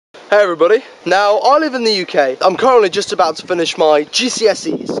Hey everybody. Now, I live in the UK. I'm currently just about to finish my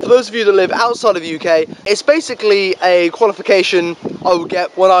GCSEs. For those of you that live outside of the UK, it's basically a qualification I will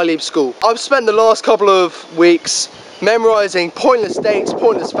get when I leave school. I've spent the last couple of weeks memorising pointless dates,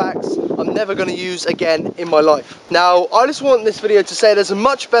 pointless facts I'm never going to use again in my life. Now, I just want this video to say there's a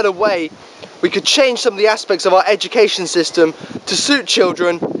much better way we could change some of the aspects of our education system to suit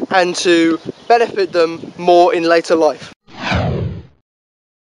children and to benefit them more in later life.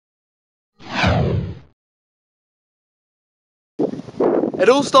 It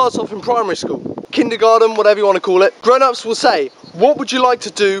all starts off in primary school, kindergarten, whatever you want to call it. Grown-ups will say, what would you like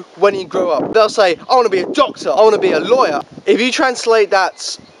to do when you grow up? They'll say, I want to be a doctor, I want to be a lawyer. If you translate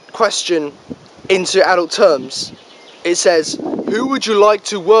that question into adult terms, it says, who would you like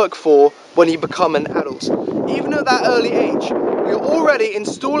to work for when you become an adult? Even at that early age, you're already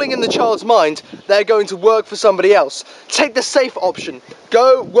installing in the child's mind they're going to work for somebody else. Take the safe option.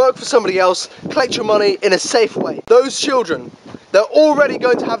 Go work for somebody else, collect your money in a safe way. Those children, they're already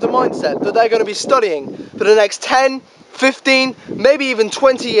going to have the mindset that they're going to be studying for the next 10, 15, maybe even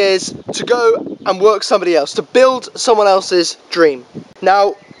 20 years to go and work somebody else, to build someone else's dream.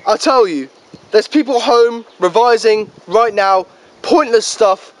 Now, I'll tell you, there's people home revising right now pointless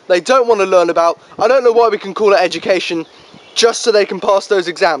stuff they don't want to learn about. I don't know why we can call it education, just so they can pass those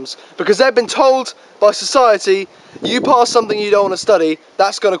exams, because they've been told by society, you pass something you don't want to study,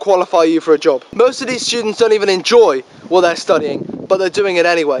 that's going to qualify you for a job. Most of these students don't even enjoy what they're studying, but they're doing it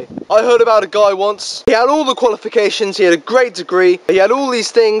anyway. I heard about a guy once, he had all the qualifications, he had a great degree, he had all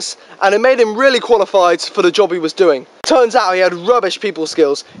these things, and it made him really qualified for the job he was doing. Turns out he had rubbish people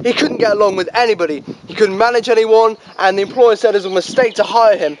skills. He couldn't get along with anybody, he couldn't manage anyone, and the employer said it was a mistake to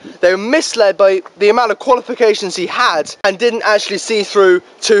hire him. They were misled by the amount of qualifications he had and didn't actually see through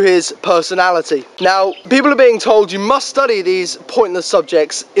to his personality. Now, people are being told you must study these pointless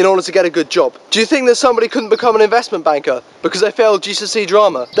subjects in order to get a good job. Do you think that somebody couldn't become an investment banker because they failed GCSE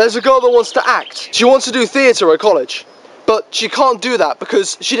drama? There's a girl that wants to act. She wants to do theatre at college, but she can't do that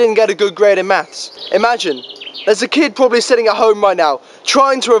because she didn't get a good grade in maths. Imagine, there's a kid probably sitting at home right now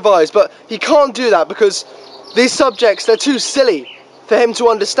trying to revise, but he can't do that because these subjects, they're too silly for him to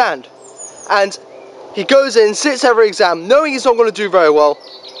understand. And he goes in, sits every exam, knowing he's not going to do very well.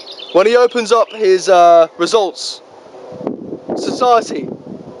 When he opens up his results, society,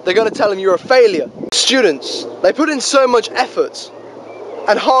 they're going to tell him you're a failure. Students, they put in so much effort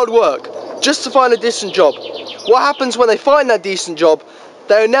and hard work just to find a decent job. What happens when they find that decent job?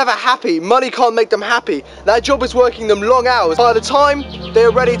 They're never happy. Money can't make them happy. That job is working them long hours. By the time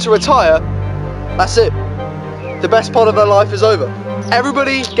they're ready to retire, that's it. The best part of their life is over.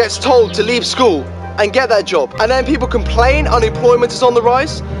 Everybody gets told to leave school and get that job, and then people complain unemployment is on the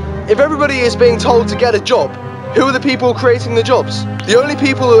rise. If everybody is being told to get a job, who are the people creating the jobs? The only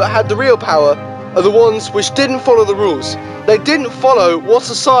people who had the real power are the ones which didn't follow the rules. They didn't follow what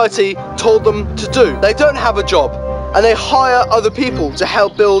society told them to do. They don't have a job, and they hire other people to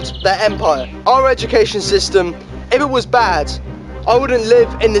help build their empire. Our education system, if it was bad, I wouldn't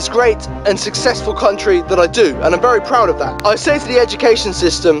live in this great and successful country that I do, and I'm very proud of that. I say to the education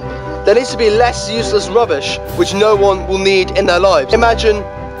system, there needs to be less useless rubbish which no one will need in their lives. Imagine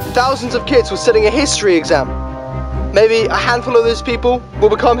thousands of kids were sitting a history exam. Maybe a handful of those people will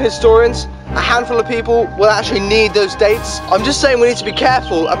become historians, a handful of people will actually need those dates. I'm just saying we need to be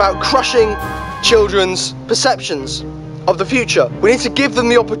careful about crushing children's perceptions of the future. We need to give them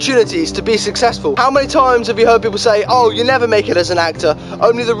the opportunities to be successful. How many times have you heard people say, oh, you never make it as an actor,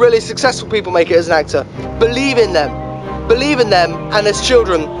 only the really successful people make it as an actor? Believe in them. Believe in them, and as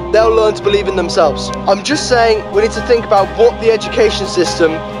children, they'll learn to believe in themselves. I'm just saying we need to think about what the education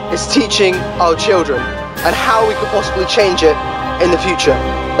system is teaching our children and how we could possibly change it in the future.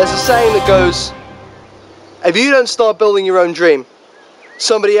 There's a saying that goes, if you don't start building your own dream,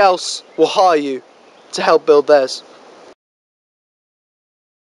 somebody else will hire you to help build theirs.